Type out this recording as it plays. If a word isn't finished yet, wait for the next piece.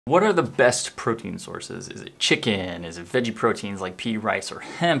What are the best protein sources? Is it chicken? Is it veggie proteins like pea, rice, or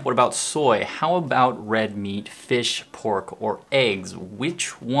hemp? What about soy? How about red meat, fish, pork, or eggs?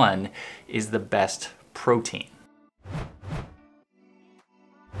 Which one is the best protein?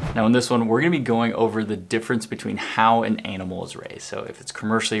 Now in this one, we're gonna be going over the difference between how an animal is raised. So if it's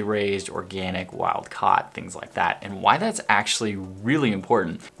commercially raised, organic, wild caught, things like that, and why that's actually really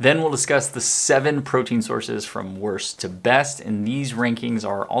important. Then we'll discuss the 7 protein sources from worst to best. And these rankings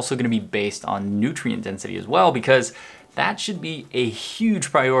are also gonna be based on nutrient density as well, because that should be a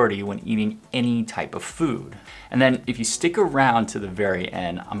huge priority when eating any type of food. And then if you stick around to the very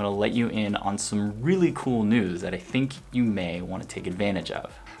end, I'm gonna let you in on some really cool news that I think you may wanna take advantage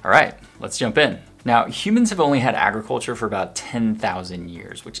of. All right, let's jump in. Now, humans have only had agriculture for about 10,000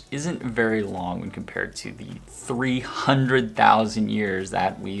 years, which isn't very long when compared to the 300,000 years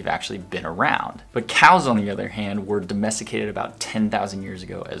that we've actually been around. But cows, on the other hand, were domesticated about 10,000 years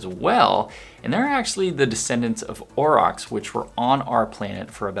ago as well, and they're actually the descendants of aurochs, which were on our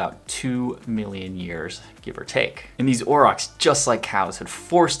planet for about 2 million years, give or take. And these aurochs, just like cows, had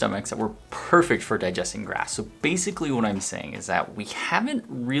 4 stomachs that were perfect for digesting grass. So basically what I'm saying is that we haven't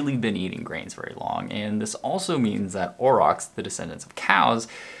really been eating grains very long. And this also means that aurochs, the descendants of cows,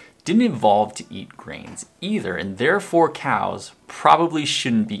 didn't evolve to eat grains either, and therefore cows probably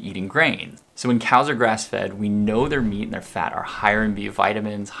shouldn't be eating grains. So when cows are grass-fed, we know their meat and their fat are higher in B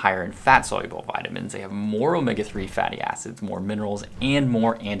vitamins, higher in fat-soluble vitamins. They have more omega-3 fatty acids, more minerals, and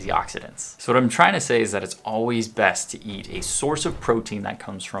more antioxidants. So what I'm trying to say is that it's always best to eat a source of protein that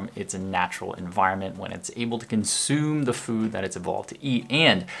comes from its natural environment when it's able to consume the food that it's evolved to eat.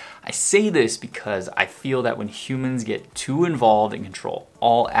 And I say this because I feel that when humans get too involved and control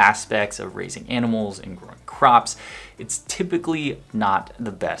all aspects of raising animals and growing crops, it's typically not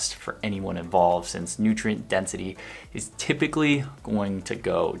the best for anyone involved, since nutrient density is typically going to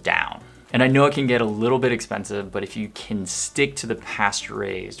go down. And I know it can get a little bit expensive, but if you can stick to the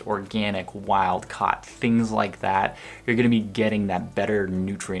pasture-raised, organic, wild-caught, things like that, you're gonna be getting that better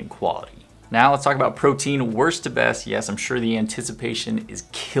nutrient quality. Now let's talk about protein, worst to best. Yes, I'm sure the anticipation is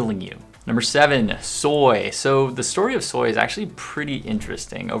killing you. Number 7, soy. So the story of soy is actually pretty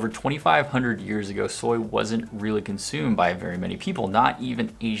interesting. Over 2,500 years ago, soy wasn't really consumed by very many people, not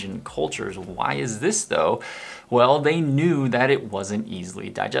even Asian cultures. Why is this though? Well, they knew that it wasn't easily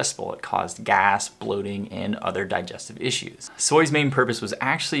digestible. It caused gas, bloating, and other digestive issues. Soy's main purpose was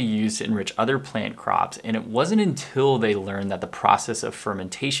actually used to enrich other plant crops, and it wasn't until they learned that the process of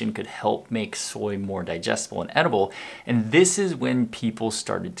fermentation could help make soy more digestible and edible, and this is when people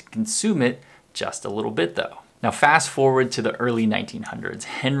started to consume it, just a little bit though. Now fast forward to the early 1900s,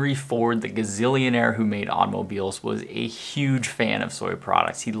 Henry Ford, the gazillionaire who made automobiles, was a huge fan of soy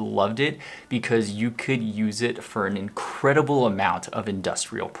products. He loved it because you could use it for an incredible amount of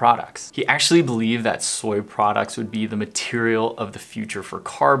industrial products. He actually believed that soy products would be the material of the future for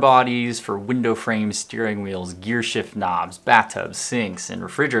car bodies, for window frames, steering wheels, gear shift knobs, bathtubs, sinks, and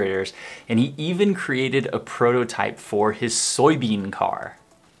refrigerators, and he even created a prototype for his soybean car.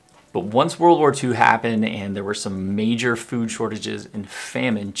 But once World War II happened and there were some major food shortages and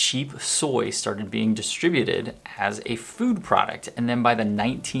famine, cheap soy started being distributed as a food product. And then by the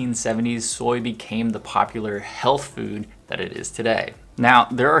 1970s, soy became the popular health food that it is today. Now,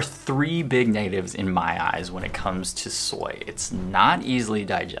 there are 3 big negatives in my eyes when it comes to soy. It's not easily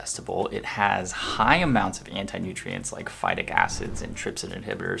digestible. It has high amounts of anti-nutrients like phytic acids and trypsin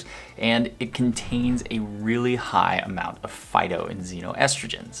inhibitors, and it contains a really high amount of phyto and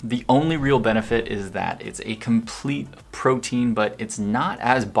xenoestrogens. The only real benefit is that it's a complete protein, but it's not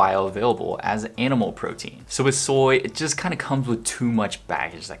as bioavailable as animal protein. So with soy, it just kind of comes with too much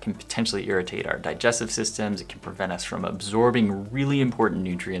baggage that can potentially irritate our digestive systems. It can prevent us from absorbing really important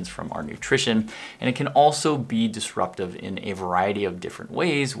nutrients from our nutrition, and it can also be disruptive in a variety of different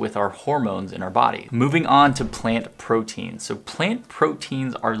ways with our hormones in our body. Moving on to plant proteins. So plant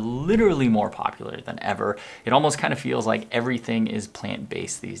proteins are literally more popular than ever. It almost kind of feels like everything is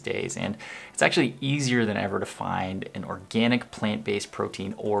plant-based these days, and it's actually easier than ever to find an organic plant-based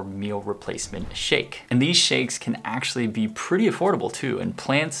protein or meal replacement shake. And these shakes can actually be pretty affordable too, and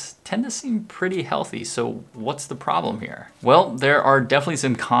plants tend to seem pretty healthy. So what's the problem here? Well, there are definitely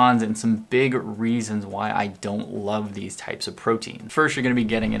some cons and some big reasons why I don't love these types of protein. First, you're gonna be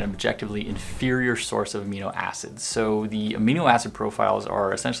getting an objectively inferior source of amino acids. So the amino acid profiles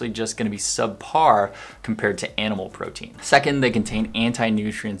are essentially just gonna be subpar compared to animal protein. Second, they contain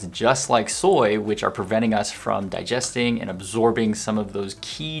anti-nutrients just like soy, which are preventing us from digesting and absorbing some of those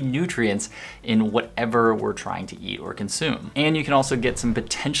key nutrients in whatever we're trying to eat or consume. And you can also get some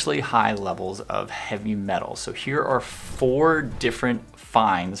potentially high levels of heavy metals. So here are 4 different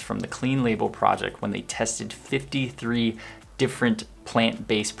finds from the Clean Label Project when they tested 53 different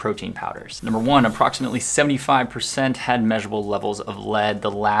plant-based protein powders. Number one, approximately 75% had measurable levels of lead. The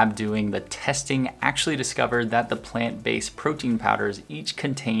lab doing the testing actually discovered that the plant-based protein powders each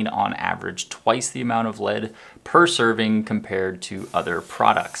contain on average twice the amount of lead per serving compared to other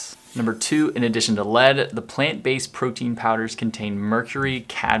products. Number two, in addition to lead, the plant-based protein powders contain mercury,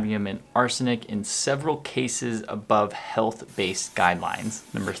 cadmium, and arsenic in several cases above health-based guidelines.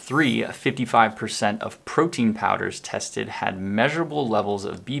 Number three, 55% of protein powders tested had measurable levels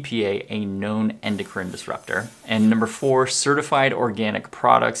of BPA, a known endocrine disruptor. And number four, certified organic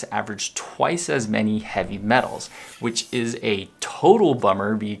products average twice as many heavy metals, which is a total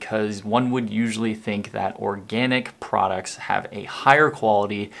bummer because one would usually think that organic products have a higher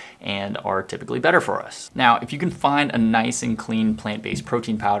quality and are typically better for us. Now, if you can find a nice and clean plant-based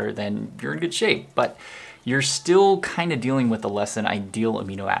protein powder, then you're in good shape, but you're still kind of dealing with the less than ideal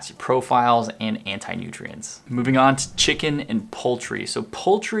amino acid profiles and anti-nutrients. Moving on to chicken and poultry. So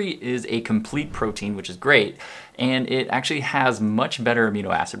poultry is a complete protein, which is great, and it actually has much better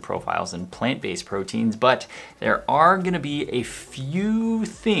amino acid profiles than plant-based proteins, but there are gonna be a few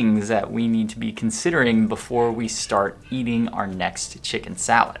things that we need to be considering before we start eating our next chicken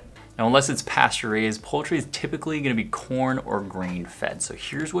salad. Now, unless it's pasture raised, poultry is typically gonna be corn or grain fed. So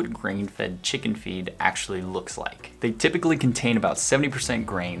here's what grain fed chicken feed actually looks like. They typically contain about 70%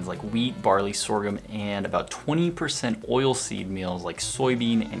 grains like wheat, barley, sorghum, and about 20% oilseed meals like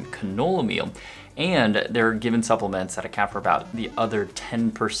soybean and canola meal. And they're given supplements that account for about the other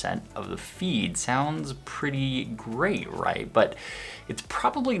 10% of the feed. Sounds pretty great, right? But it's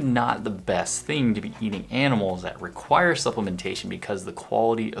probably not the best thing to be eating animals that require supplementation because the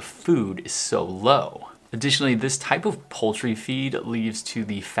quality of food is so low. Additionally, this type of poultry feed leads to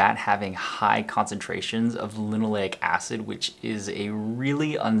the fat having high concentrations of linoleic acid, which is a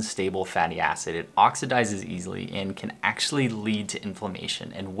really unstable fatty acid. It oxidizes easily and can actually lead to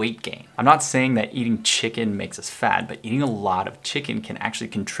inflammation and weight gain. I'm not saying that eating chicken makes us fat, but eating a lot of chicken can actually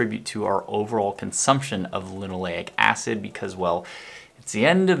contribute to our overall consumption of linoleic acid because, well, it's the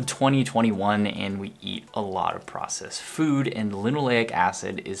end of 2021 and we eat a lot of processed food, and linoleic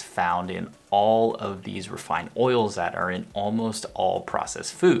acid is found in all of these refined oils that are in almost all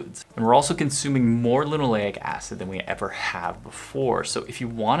processed foods. And we're also consuming more linoleic acid than we ever have before. So if you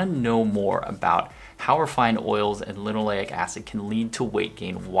want to know more about how refined oils and linoleic acid can lead to weight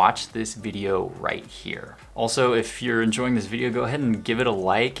gain, watch this video right here. Also, if you're enjoying this video, go ahead and give it a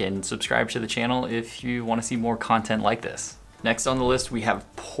like and subscribe to the channel if you want to see more content like this. Next on the list, we have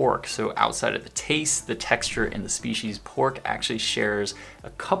pork. So outside of the taste, the texture, and the species, pork actually shares a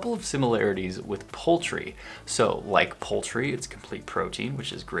couple of similarities with poultry. So like poultry, it's complete protein,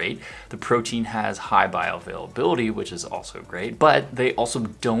 which is great. The protein has high bioavailability, which is also great, but they also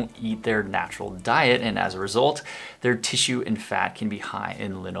don't eat their natural diet, and as a result, their tissue and fat can be high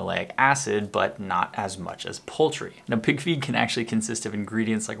in linoleic acid, but not as much as poultry. Now, pig feed can actually consist of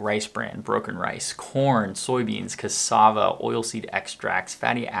ingredients like rice bran, broken rice, corn, soybeans, cassava, oilseed extracts,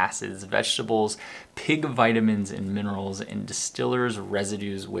 fatty acids, vegetables, pig vitamins and minerals, and distillers'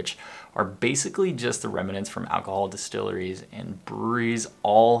 residues, which are basically just the remnants from alcohol distilleries and breweries.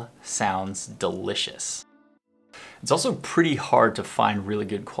 All sounds delicious. It's also pretty hard to find really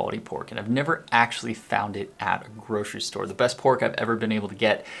good quality pork, and I've never actually found it at a grocery store. The best pork I've ever been able to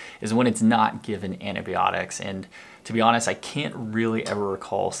get is when it's not given antibiotics, and to be honest, I can't really ever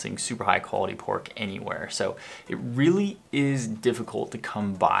recall seeing super high quality pork anywhere. So it really is difficult to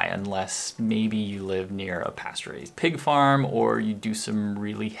come by unless maybe you live near a pasture-raised pig farm or you do some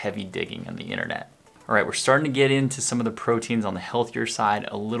really heavy digging on the internet. All right, we're starting to get into some of the proteins on the healthier side,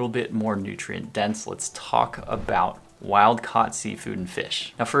 a little bit more nutrient dense. Let's talk about wild-caught seafood and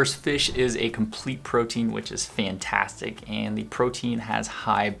fish. Now first, fish is a complete protein, which is fantastic, and the protein has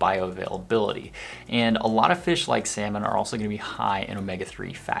high bioavailability. And a lot of fish like salmon are also gonna be high in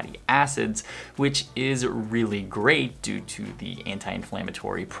omega-3 fatty acids, which is really great due to the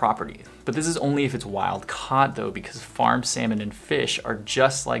anti-inflammatory properties. But this is only if it's wild caught though, because farmed salmon and fish are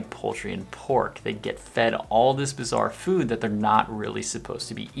just like poultry and pork. They get fed all this bizarre food that they're not really supposed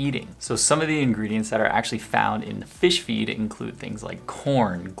to be eating. So some of the ingredients that are actually found in the fish feed include things like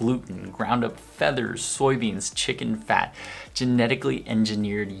corn, gluten, ground up feathers, soybeans, chicken fat, genetically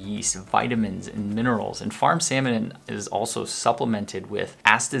engineered yeast, vitamins, and minerals. And farmed salmon is also supplemented with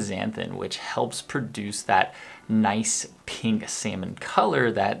astaxanthin, which helps produce that nice pink salmon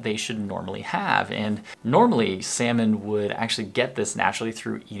color that they should normally have. And normally salmon would actually get this naturally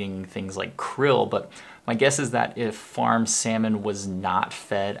through eating things like krill, but my guess is that if farmed salmon was not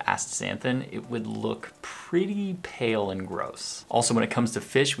fed astaxanthin, it would look pretty pretty pale and gross. Also, when it comes to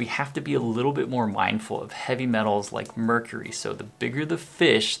fish, we have to be a little bit more mindful of heavy metals like mercury. So the bigger the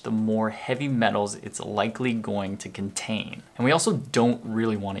fish, the more heavy metals it's likely going to contain. And we also don't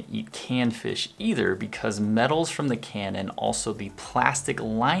really want to eat canned fish either, because metals from the can and also the plastic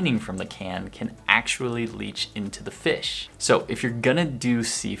lining from the can can actually leach into the fish. So if you're gonna do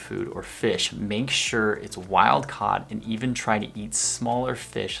seafood or fish, make sure it's wild caught, and even try to eat smaller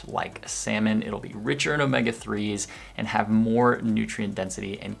fish like salmon. It'll be richer in omega-3s and have more nutrient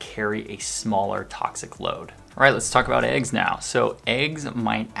density and carry a smaller toxic load. All right, let's talk about eggs now. So eggs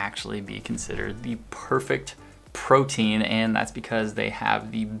might actually be considered the perfect protein, and that's because they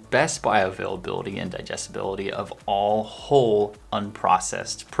have the best bioavailability and digestibility of all whole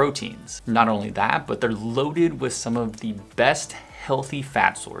unprocessed proteins. Not only that, but they're loaded with some of the best healthy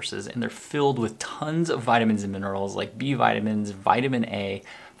fat sources, and they're filled with tons of vitamins and minerals like B vitamins, vitamin A,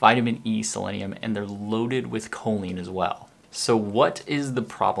 vitamin E, selenium, and they're loaded with choline as well. So what is the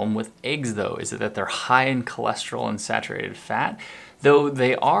problem with eggs though? Is it that they're high in cholesterol and saturated fat? Though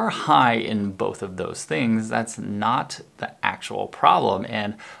they are high in both of those things, that's not the actual problem.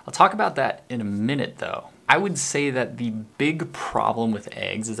 And I'll talk about that in a minute though. I would say that the big problem with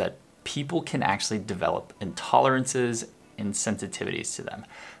eggs is that people can actually develop intolerances and sensitivities to them.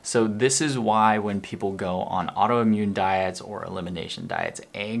 So this is why when people go on autoimmune diets or elimination diets,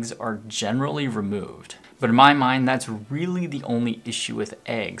 eggs are generally removed. But in my mind, that's really the only issue with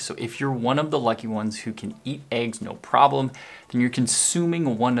eggs. So if you're one of the lucky ones who can eat eggs no problem, then you're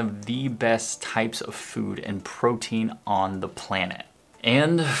consuming one of the best types of food and protein on the planet.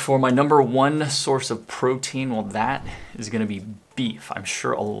 And for my number one source of protein, well, that is gonna be beef. I'm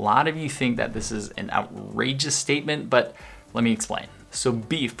sure a lot of you think that this is an outrageous statement, but let me explain. So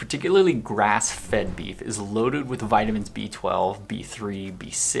beef, particularly grass-fed beef, is loaded with vitamins B12, B3,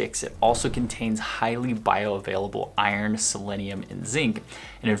 B6. It also contains highly bioavailable iron, selenium, and zinc.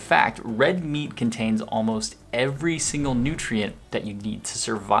 And in fact, red meat contains almost every single nutrient that you need to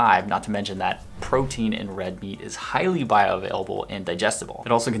survive, not to mention that protein in red meat is highly bioavailable and digestible.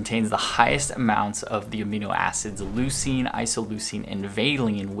 It also contains the highest amounts of the amino acids leucine, isoleucine, and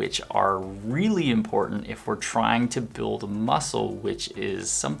valine, which are really important if we're trying to build muscle, which is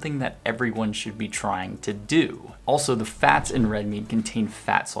something that everyone should be trying to do. Also, the fats in red meat contain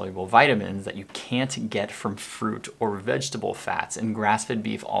fat-soluble vitamins that you can't get from fruit or vegetable fats, and grass-fed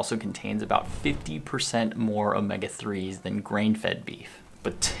beef also contains about 50% more omega-3s than grain-fed beef.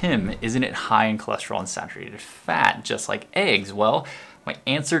 But Tim, isn't it high in cholesterol and saturated fat, just like eggs? Well, my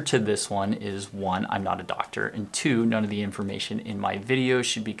answer to this one is 1, I'm not a doctor, and 2, none of the information in my video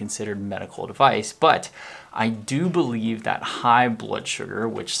should be considered medical advice, but I do believe that high blood sugar,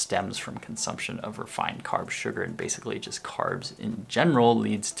 which stems from consumption of refined carb sugar and basically just carbs in general,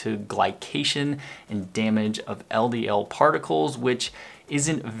 leads to glycation and damage of LDL particles, which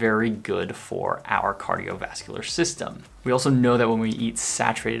isn't very good for our cardiovascular system. We also know that when we eat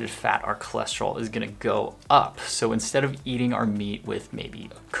saturated fat, our cholesterol is gonna go up. So instead of eating our meat with maybe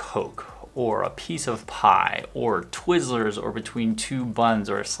a Coke or a piece of pie or Twizzlers or between 2 buns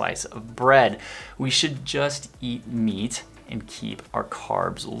or a slice of bread, we should just eat meat and keep our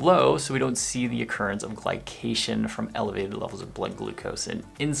carbs low so we don't see the occurrence of glycation from elevated levels of blood glucose and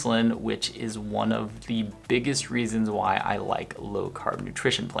insulin, which is one of the biggest reasons why I like low carb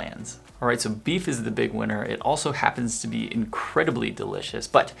nutrition plans. All right, so beef is the big winner. It also happens to be incredibly delicious,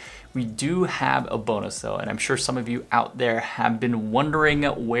 but we do have a bonus though, and I'm sure some of you out there have been wondering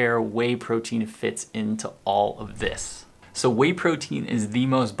where whey protein fits into all of this. So whey protein is the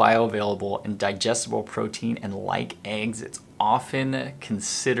most bioavailable and digestible protein, and like eggs, it's often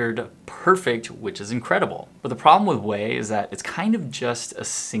considered perfect, which is incredible. But the problem with whey is that it's kind of just a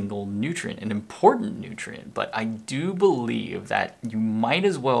single nutrient, an important nutrient, but I do believe that you might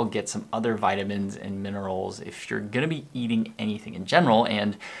as well get some other vitamins and minerals if you're gonna be eating anything in general,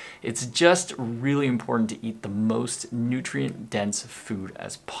 and it's just really important to eat the most nutrient-dense food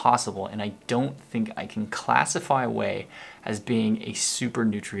as possible, and I don't think I can classify whey as being a super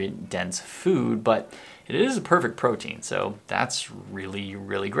nutrient-dense food, but it is a perfect protein, so that's really,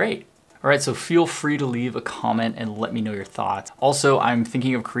 really great. All right, so feel free to leave a comment and let me know your thoughts. Also, I'm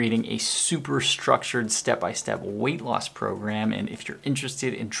thinking of creating a super structured step-by-step weight loss program, and if you're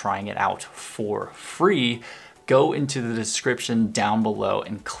interested in trying it out for free, go into the description down below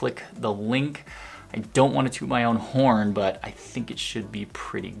and click the link. I don't want to toot my own horn, but I think it should be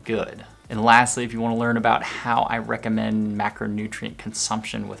pretty good. And lastly, if you want to learn about how I recommend macronutrient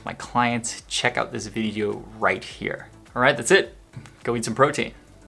consumption with my clients, check out this video right here. All right, that's it. Go eat some protein.